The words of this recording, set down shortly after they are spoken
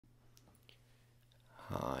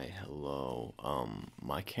Hi, hello.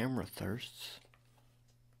 My camera thirsts.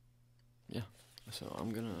 Yeah, so I'm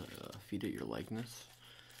gonna feed it your likeness.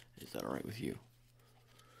 Is that alright with you?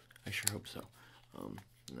 I sure hope so.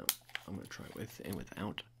 No, I'm gonna try with and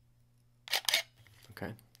without.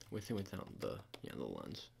 Okay, with and without the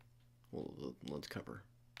lens. Well, the lens cover.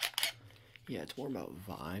 Yeah, it's more about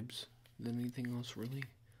vibes than anything else, really.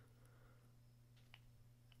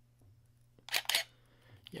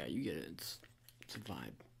 Yeah, you get it. It's a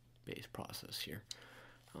vibe-based process here.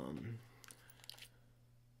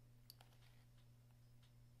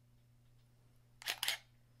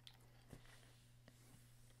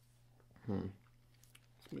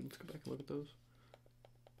 Let's go back and look at those.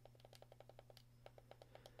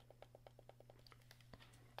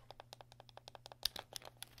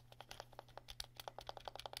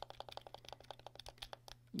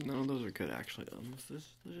 No, those are good actually. Let's just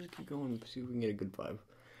keep going and see if we can get a good vibe.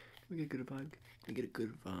 Can we get a good vibe? Can we get a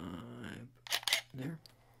good vibe? There.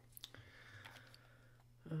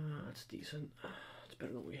 That's decent. It's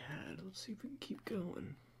better than we had. Let's see if we can keep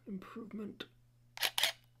going. Improvement.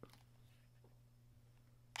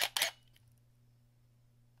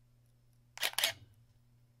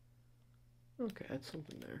 Okay, that's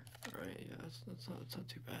something there. All right, yeah, that's not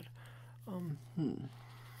too bad.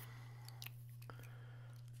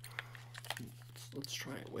 Let's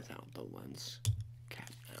try it without the lens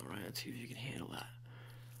cap now, right? Let's see if you can handle that.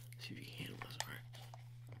 See if you can handle this, all right?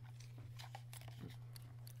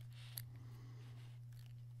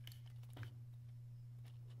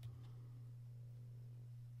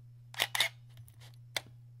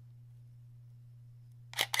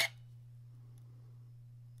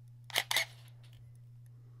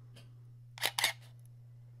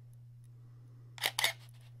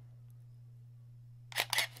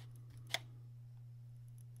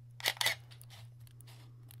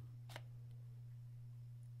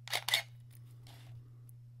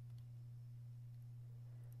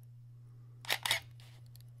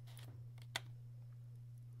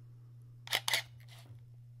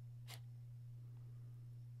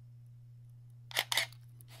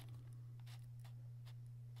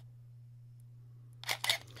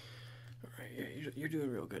 Yeah, you're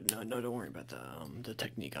doing real good. No, don't worry about the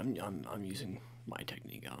technique. I'm using my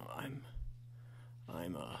technique.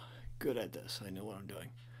 I'm good at this. I know what I'm doing.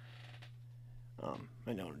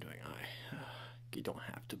 I know what I'm doing. You don't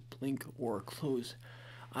have to blink or close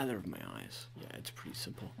either of my eyes. Yeah, it's pretty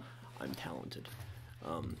simple. I'm talented.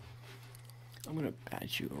 I'm gonna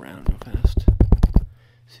bat you around real fast.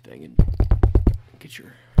 See if I can get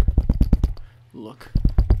your look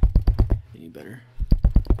any better.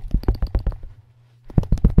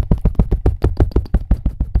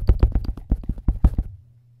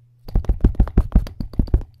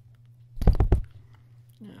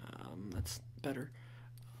 That's better.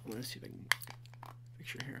 I'm gonna see if I can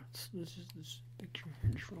fix your hair. Let's just fix your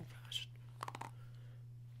hair just real fast.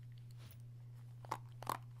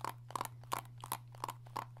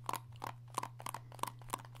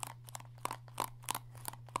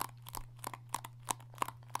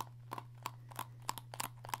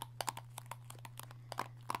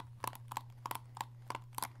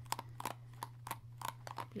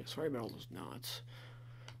 Yeah, sorry about all those knots.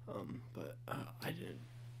 But I didn't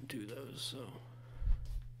do those, so.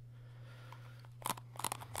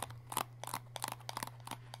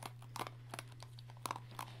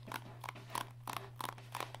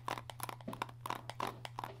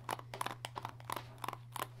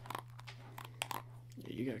 Yeah,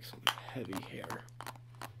 you got some heavy hair.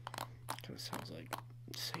 Kind of sounds like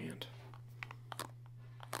sand.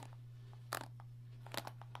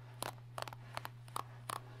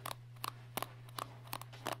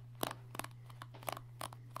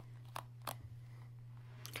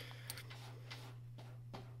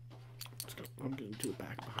 I'm gonna do it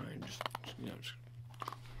back behind, just yeah,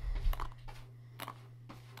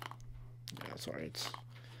 sorry, it's,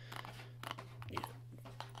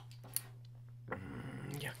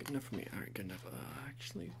 yeah, good enough for me. Alright, good enough.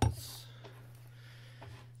 Actually,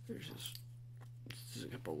 there's just a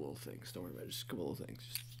couple little things, don't worry about it, just a couple little things,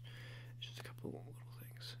 just a couple little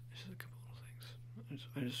things, just a couple little things,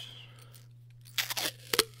 I just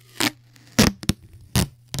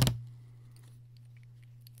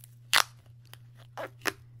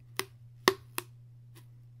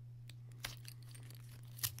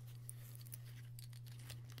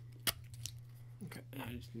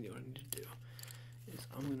I just knew what I need to do is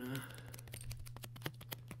I'm gonna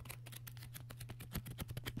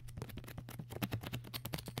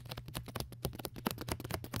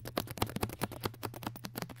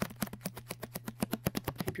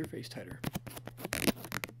keep your face tighter.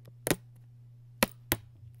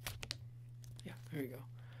 There you go.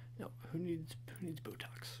 Now, who needs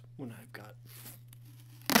Botox when I've got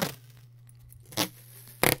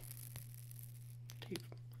tape?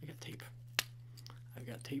 I got tape. I've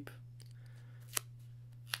got tape.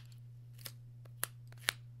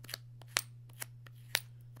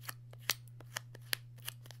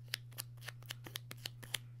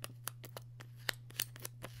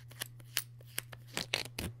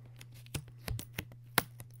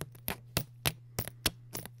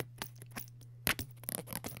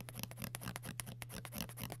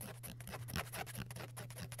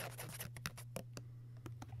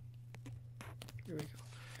 Here we go.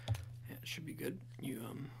 Yeah, it should be good. You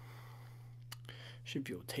should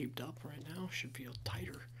feel taped up right now. Should feel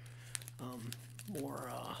tighter. More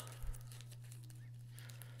a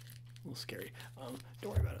little scary.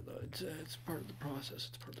 Don't worry about it though. It's part of the process.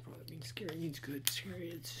 It's part of the process. I mean, scary means good. Scary.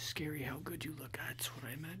 It's scary how good you look. That's what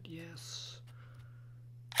I meant. Yes.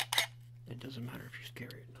 It doesn't matter if you're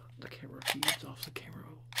scary or not. The camera feeds off the camera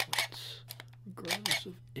lights, regardless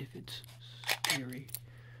of if it's scary,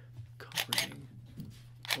 comforting,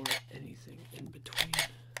 or anything in between.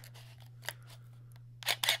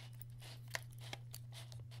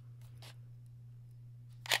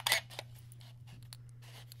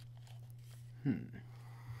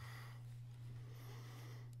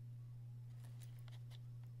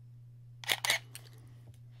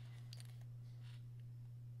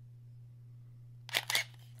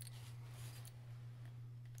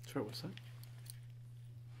 Sorry, what's that?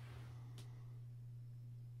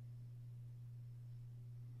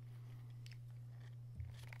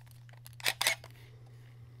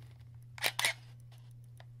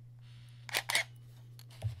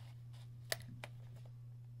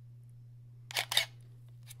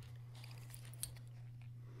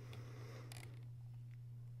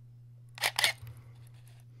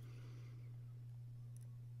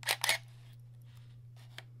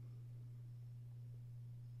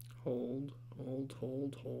 Hold, hold,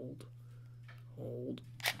 hold, hold, hold.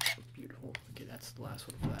 Beautiful. Okay, that's the last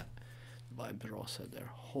one for that. The vibes are all said there.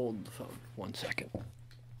 Hold the phone. 1 second.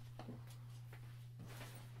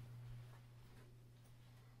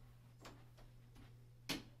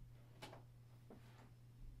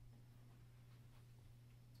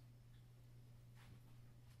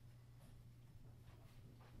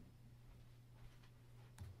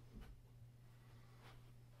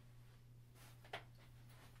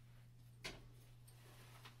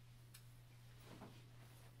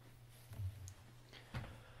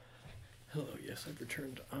 Hello, yes, I've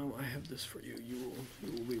returned. I have this for you. You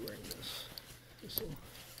will be wearing this. This will.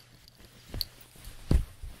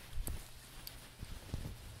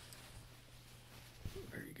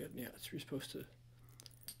 Very good. Yeah, so you're supposed to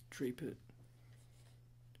drape it.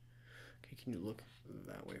 Okay, can you look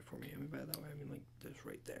that way for me? I mean, by that way, I mean like this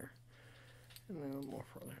right there, and then a little more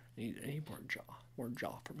further. I need more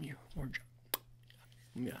jaw from you, more jaw.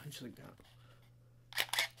 Yeah, just like that.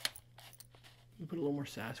 You put a little more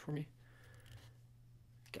sass for me.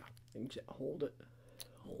 God, hold it.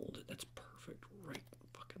 Hold it. That's perfect. Right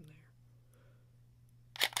fucking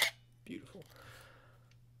there. Beautiful.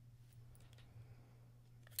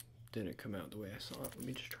 Didn't come out the way I saw it. Let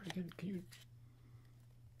me just try again. Can you?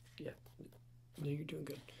 Yeah. No, you're doing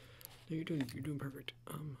good. No, you're doing perfect.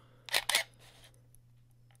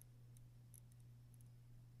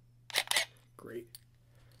 Great.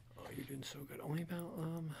 Oh, you're doing so good. Only about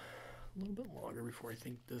a little bit longer before I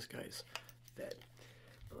think this guy's fed.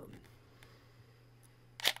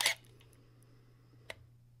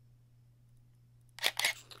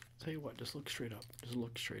 Tell you what, just look straight up. Just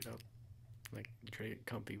look straight up. Like, try to get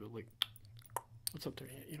comfy, but like, what's up there?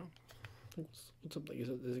 You know? What's up? Like,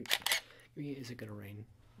 is it gonna rain?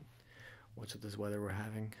 What's with this weather we're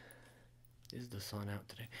having? Is the sun out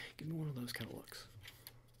today? Give me one of those kind of looks.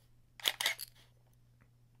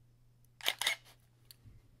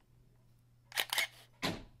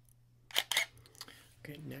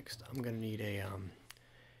 Okay, next I'm gonna need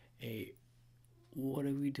a what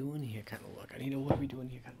are we doing here kind of look. I need a what are we doing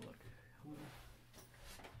here kind of look.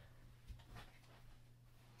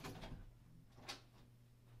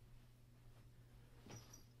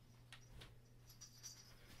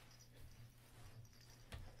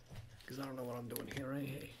 Because I don't know what I'm doing here, right?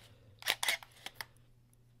 Hey.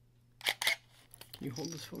 Can you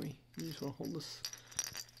hold this for me? You just want to hold this?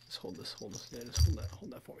 Just hold this, hold this. Yeah, just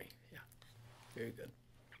hold that for me. Yeah. Very good.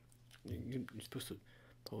 You're supposed to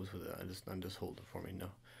pose with it. I'm just hold it for me. No,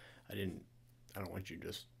 I don't want you to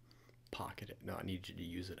just pocket it. No, I need you to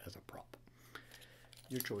use it as a prop.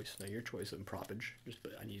 Your choice. No, your choice in propage.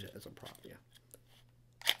 But I need it as a prop. Yeah.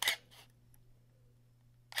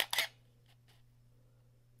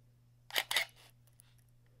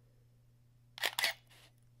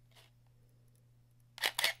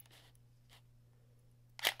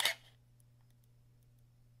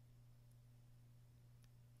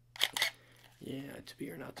 Yeah, to be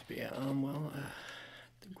or not to be. Well, I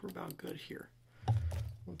think we're about good here.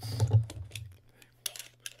 Let's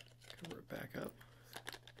cover it back up.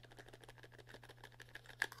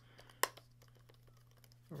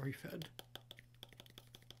 Are we fed?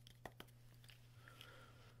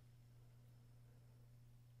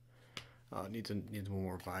 Needs one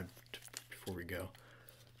more vibe before we go.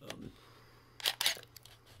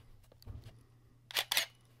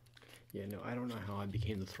 Yeah, no, I don't know how I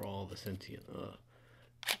became the thrall of a sentient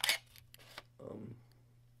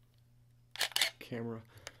camera,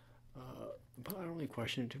 but I don't really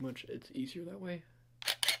question it too much. It's easier that way.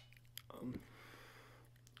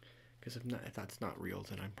 Because if that's not real,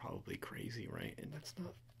 then I'm probably crazy, right? And that's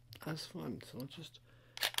not as fun. So let's just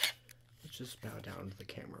bow down to the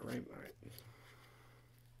camera, right? All right.